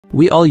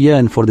We all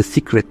yearn for the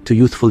secret to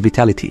youthful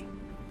vitality.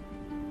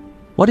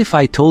 What if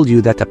I told you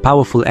that a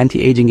powerful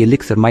anti-aging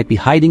elixir might be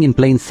hiding in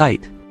plain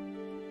sight?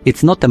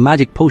 It's not a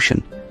magic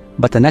potion,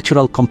 but a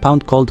natural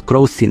compound called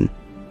Crocin.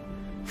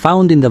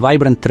 Found in the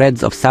vibrant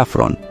threads of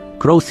saffron,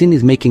 Crocin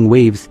is making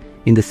waves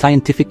in the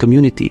scientific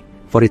community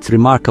for its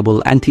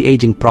remarkable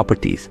anti-aging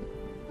properties.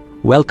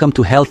 Welcome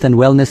to Health and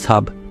Wellness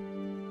Hub,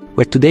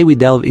 where today we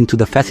delve into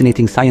the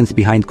fascinating science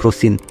behind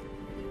Crocin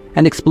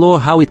and explore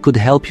how it could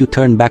help you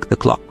turn back the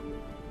clock.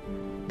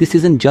 This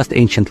isn't just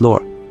ancient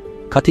lore.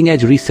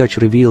 Cutting-edge research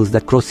reveals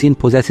that Crocin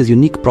possesses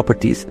unique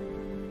properties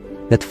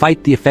that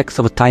fight the effects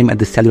of time at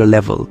the cellular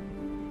level.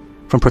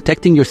 From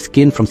protecting your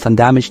skin from sun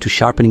damage to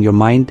sharpening your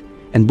mind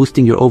and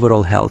boosting your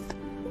overall health,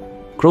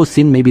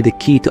 Crocin may be the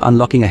key to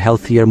unlocking a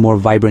healthier, more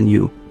vibrant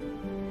you.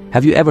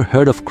 Have you ever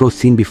heard of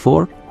Crocin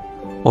before?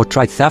 Or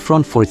tried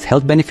saffron for its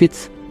health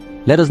benefits?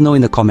 Let us know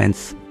in the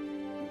comments.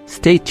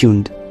 Stay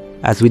tuned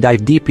as we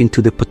dive deep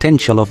into the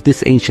potential of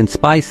this ancient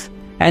spice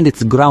and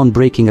its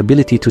groundbreaking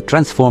ability to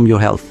transform your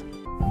health.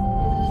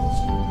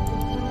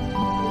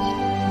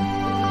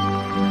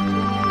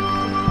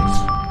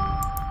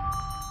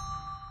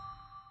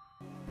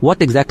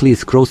 What exactly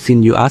is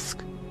Crocin, you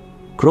ask?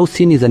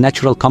 Crocin is a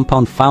natural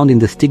compound found in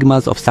the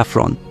stigmas of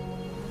saffron,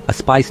 a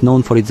spice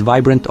known for its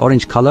vibrant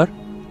orange color,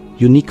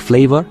 unique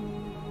flavor,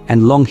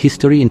 and long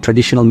history in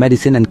traditional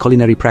medicine and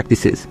culinary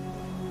practices.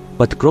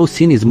 But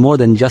Crocin is more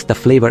than just a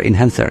flavor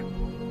enhancer.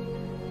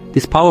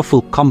 This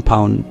powerful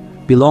compound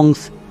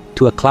belongs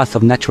to a class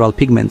of natural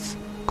pigments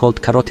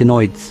called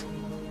carotenoids,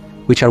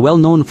 which are well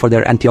known for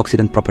their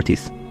antioxidant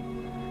properties.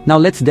 Now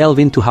let's delve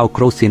into how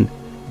Crocin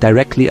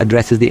directly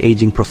addresses the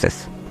aging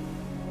process.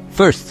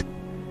 First,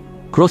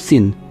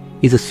 Crocin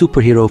is a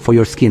superhero for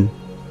your skin.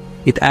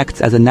 It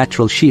acts as a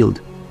natural shield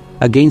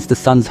against the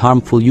sun's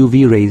harmful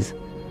UV rays,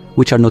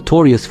 which are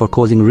notorious for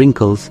causing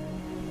wrinkles,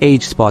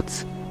 age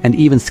spots, and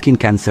even skin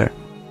cancer.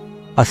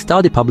 A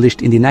study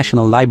published in the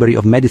National Library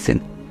of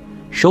Medicine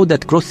showed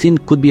that Crocin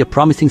could be a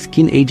promising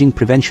skin aging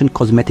prevention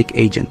cosmetic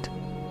agent.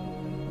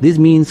 This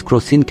means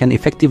Crocin can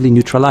effectively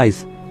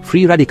neutralize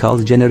free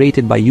radicals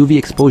generated by UV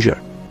exposure,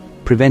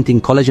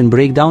 preventing collagen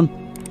breakdown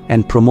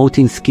and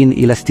promoting skin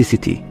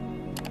elasticity.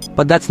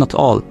 But that's not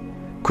all.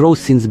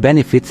 Crocin's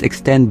benefits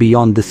extend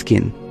beyond the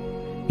skin.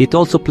 It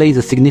also plays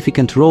a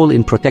significant role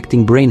in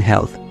protecting brain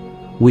health,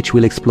 which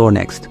we'll explore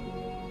next.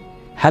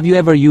 Have you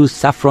ever used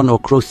saffron or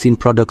Crocin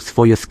products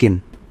for your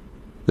skin?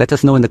 Let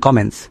us know in the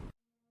comments.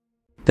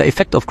 The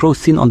effect of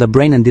Crocin on the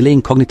brain and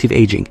delaying cognitive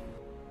aging.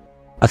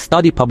 A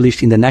study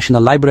published in the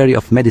National Library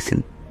of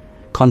Medicine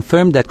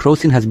confirmed that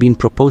Crocin has been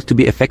proposed to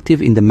be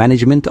effective in the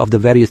management of the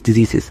various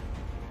diseases,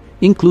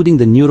 including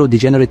the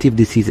neurodegenerative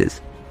diseases.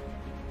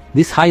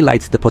 This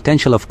highlights the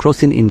potential of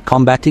Crocin in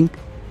combating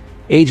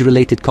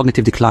age-related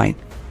cognitive decline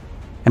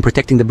and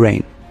protecting the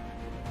brain.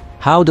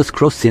 How does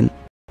Crocin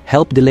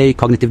help delay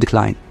cognitive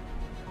decline?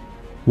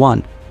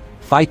 1.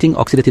 Fighting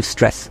oxidative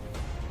stress.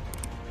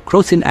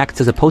 Crocin acts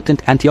as a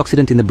potent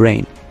antioxidant in the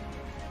brain,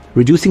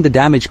 reducing the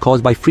damage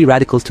caused by free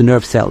radicals to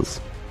nerve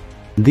cells.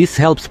 This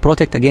helps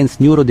protect against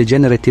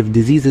neurodegenerative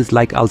diseases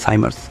like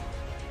Alzheimer's.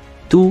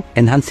 2.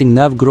 Enhancing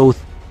nerve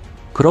growth.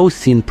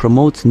 Crocin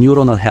promotes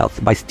neuronal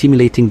health by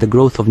stimulating the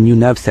growth of new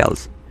nerve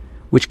cells,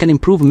 which can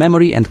improve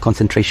memory and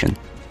concentration.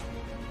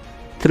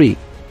 3.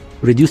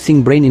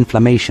 Reducing brain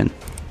inflammation.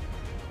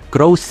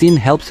 Crocin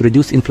helps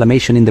reduce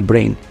inflammation in the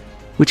brain,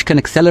 which can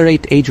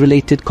accelerate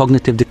age-related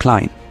cognitive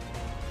decline.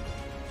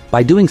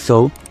 By doing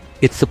so,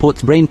 it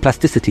supports brain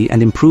plasticity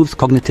and improves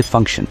cognitive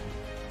function.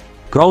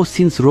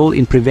 Crocin's role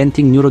in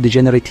preventing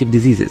neurodegenerative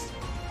diseases.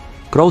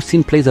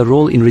 Crocin plays a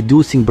role in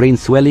reducing brain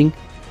swelling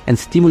and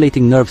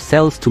stimulating nerve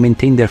cells to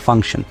maintain their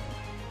function.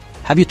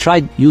 Have you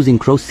tried using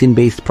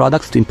Crocin-based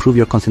products to improve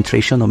your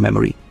concentration or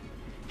memory?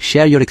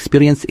 Share your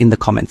experience in the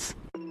comments.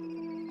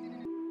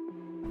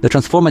 The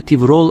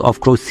transformative role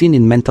of Crocin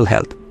in mental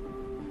health.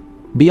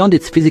 Beyond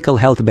its physical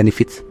health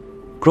benefits,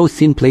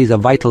 Crocin plays a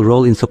vital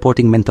role in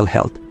supporting mental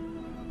health,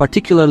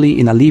 particularly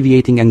in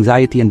alleviating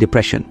anxiety and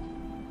depression.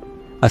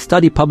 A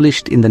study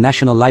published in the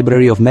National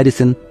Library of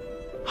Medicine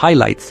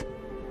highlights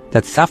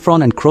that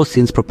saffron and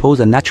Crocin propose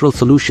a natural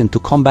solution to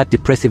combat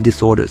depressive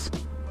disorders.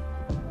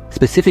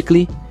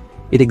 Specifically,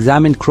 it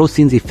examined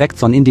Crocin's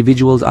effects on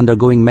individuals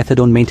undergoing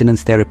methadone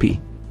maintenance therapy,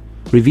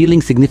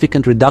 revealing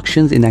significant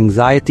reductions in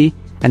anxiety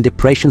and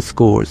depression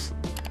scores,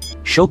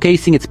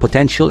 showcasing its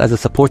potential as a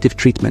supportive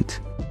treatment.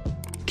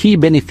 Key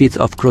benefits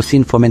of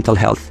Crocin for mental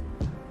health.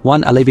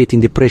 1. Alleviating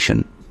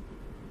depression.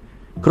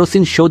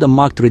 Crocin showed a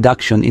marked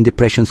reduction in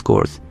depression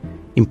scores,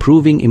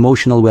 improving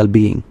emotional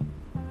well-being.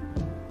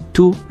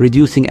 2.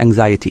 Reducing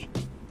anxiety.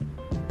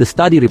 The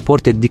study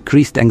reported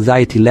decreased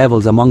anxiety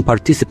levels among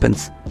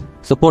participants,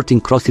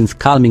 supporting Crocin's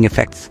calming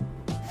effects.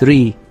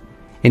 3.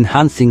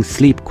 Enhancing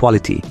sleep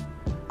quality.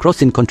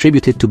 Crocin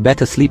contributed to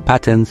better sleep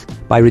patterns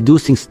by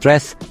reducing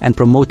stress and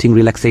promoting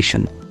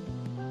relaxation.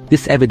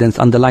 This evidence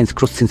underlines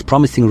Crocin's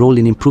promising role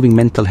in improving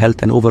mental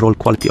health and overall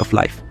quality of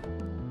life.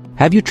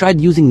 Have you tried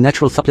using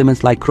natural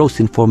supplements like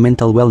Crocin for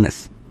mental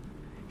wellness?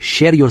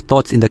 Share your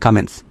thoughts in the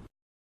comments.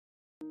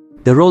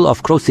 The role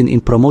of crocin in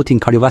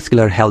promoting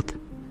cardiovascular health.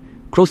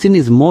 Crocin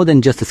is more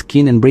than just a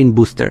skin and brain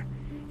booster.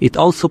 It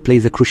also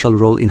plays a crucial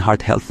role in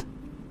heart health.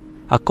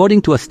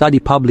 According to a study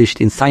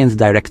published in Science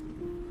Direct,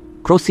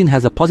 crocin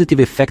has a positive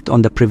effect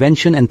on the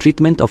prevention and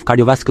treatment of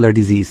cardiovascular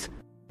disease,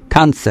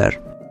 cancer,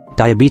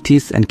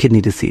 diabetes, and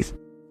kidney disease.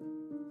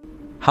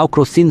 How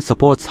crocin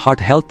supports heart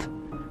health,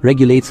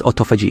 regulates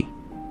autophagy.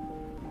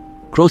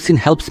 Crocin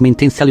helps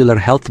maintain cellular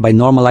health by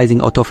normalizing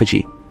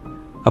autophagy,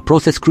 a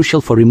process crucial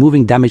for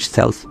removing damaged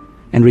cells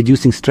and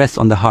reducing stress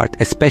on the heart,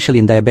 especially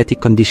in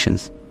diabetic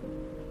conditions.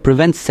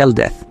 Prevents cell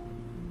death.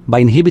 By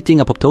inhibiting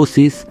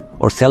apoptosis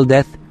or cell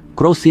death,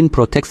 crocin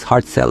protects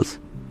heart cells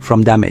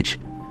from damage,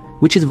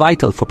 which is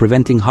vital for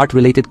preventing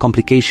heart-related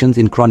complications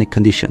in chronic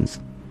conditions.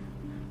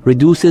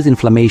 Reduces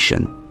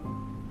inflammation.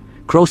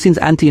 Crocin's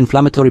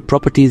anti-inflammatory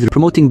properties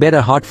promoting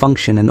better heart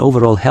function and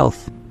overall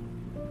health.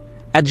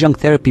 Adjunct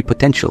therapy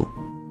potential.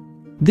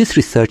 This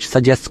research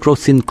suggests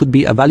crocin could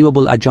be a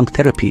valuable adjunct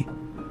therapy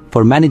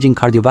for managing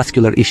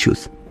cardiovascular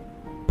issues,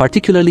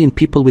 particularly in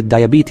people with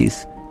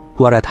diabetes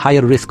who are at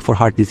higher risk for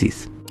heart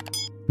disease.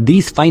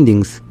 These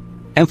findings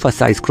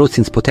emphasize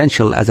crocin's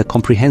potential as a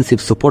comprehensive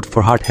support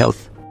for heart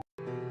health.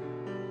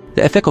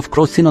 The effect of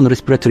crocin on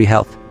respiratory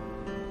health.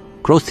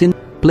 Crocin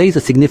plays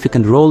a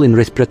significant role in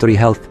respiratory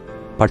health,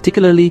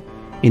 particularly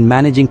in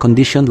managing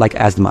conditions like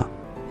asthma.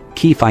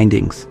 Key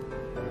findings.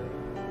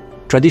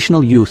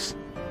 Traditional use.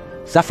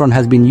 Saffron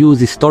has been used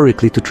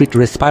historically to treat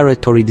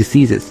respiratory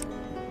diseases,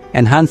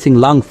 enhancing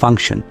lung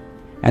function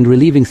and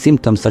relieving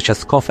symptoms such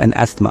as cough and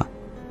asthma.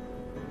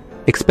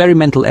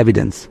 Experimental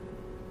evidence.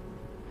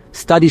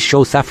 Studies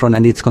show saffron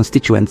and its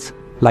constituents,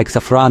 like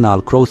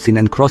safranal, crocin,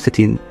 and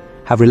quercetin,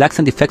 have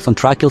relaxant effects on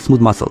tracheal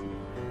smooth muscle,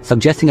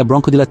 suggesting a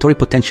bronchodilatory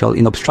potential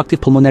in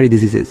obstructive pulmonary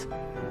diseases.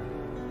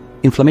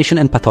 Inflammation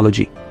and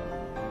pathology.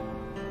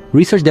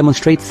 Research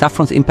demonstrates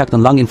saffron's impact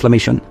on lung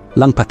inflammation,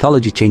 lung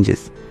pathology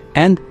changes,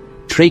 and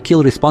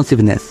tracheal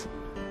responsiveness,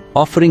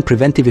 offering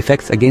preventive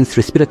effects against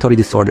respiratory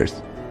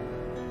disorders.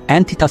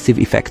 Antitussive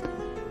effect.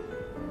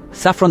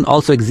 Saffron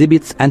also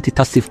exhibits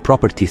antitussive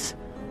properties,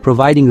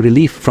 providing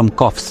relief from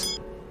coughs.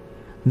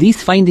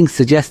 These findings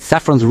suggest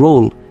saffron's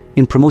role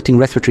in promoting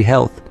respiratory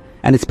health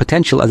and its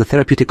potential as a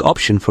therapeutic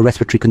option for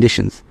respiratory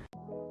conditions.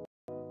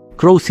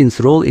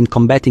 Crocin's role in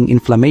combating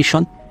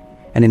inflammation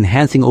and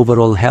enhancing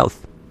overall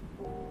health.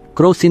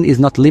 Crocin is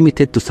not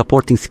limited to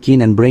supporting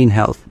skin and brain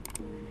health.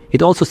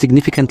 It also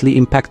significantly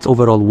impacts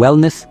overall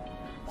wellness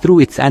through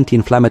its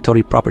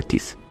anti-inflammatory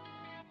properties.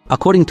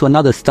 According to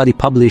another study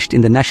published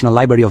in the National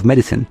Library of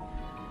Medicine,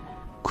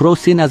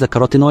 crocin as a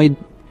carotenoid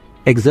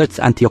exerts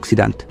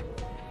antioxidant,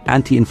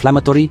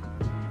 anti-inflammatory,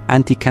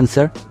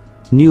 anti-cancer,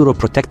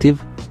 neuroprotective,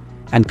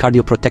 and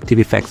cardioprotective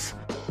effects.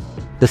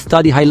 The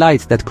study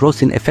highlights that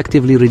crocin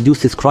effectively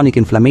reduces chronic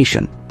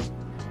inflammation,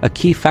 a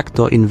key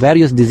factor in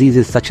various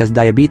diseases such as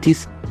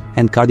diabetes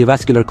and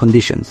cardiovascular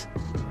conditions.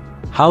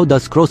 How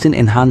does crocin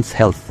enhance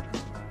health?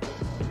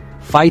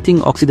 Fighting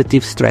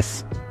oxidative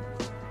stress.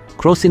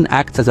 Crocin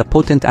acts as a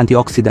potent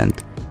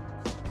antioxidant,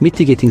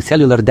 mitigating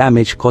cellular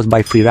damage caused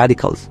by free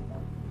radicals.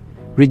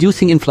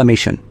 Reducing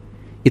inflammation.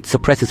 It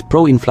suppresses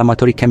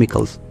pro-inflammatory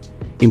chemicals,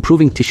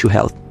 improving tissue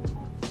health.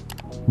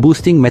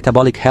 Boosting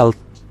metabolic health.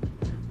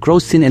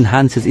 Crocin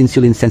enhances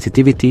insulin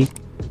sensitivity,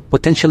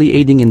 potentially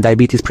aiding in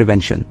diabetes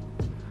prevention.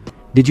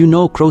 Did you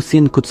know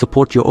crocin could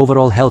support your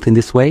overall health in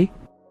this way?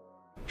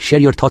 Share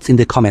your thoughts in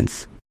the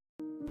comments.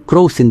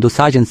 Crocin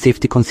dosage and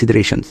safety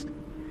considerations.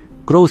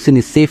 Crocin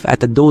is safe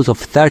at a dose of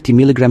 30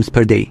 mg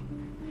per day,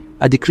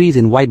 a decrease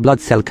in white blood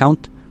cell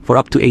count for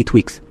up to 8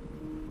 weeks.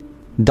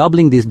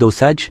 Doubling this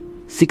dosage,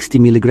 60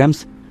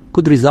 mg,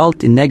 could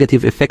result in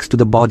negative effects to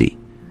the body,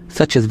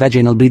 such as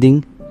vaginal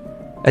bleeding,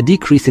 a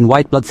decrease in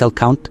white blood cell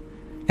count,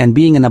 and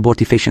being an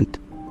abortifacient.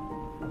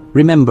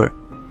 Remember,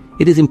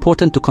 it is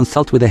important to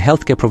consult with a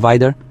healthcare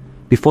provider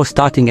before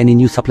starting any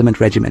new supplement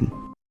regimen.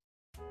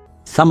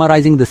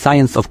 Summarizing the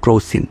science of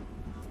crocin.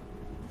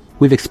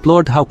 We've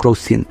explored how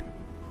crocin,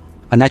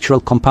 a natural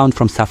compound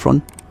from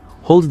saffron,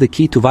 holds the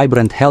key to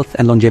vibrant health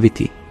and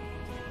longevity.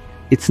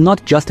 It's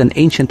not just an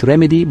ancient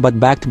remedy but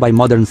backed by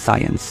modern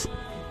science.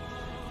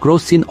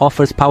 Crocin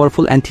offers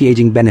powerful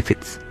anti-aging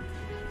benefits,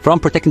 from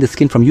protecting the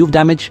skin from UV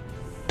damage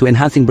to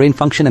enhancing brain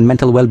function and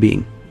mental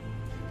well-being.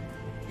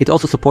 It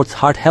also supports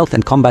heart health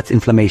and combats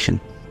inflammation.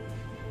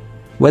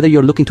 Whether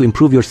you're looking to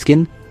improve your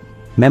skin,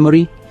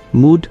 memory,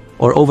 mood,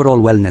 or overall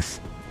wellness,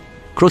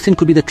 crocin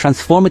could be the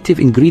transformative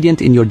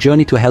ingredient in your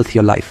journey to a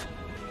healthier life.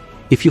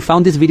 If you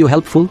found this video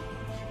helpful,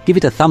 give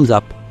it a thumbs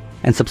up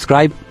and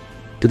subscribe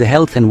to the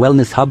Health and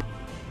Wellness Hub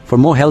for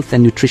more health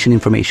and nutrition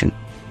information.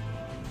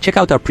 Check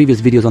out our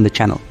previous videos on the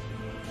channel.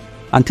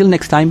 Until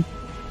next time,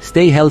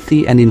 stay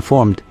healthy and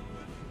informed.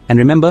 And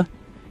remember,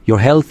 your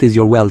health is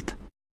your wealth.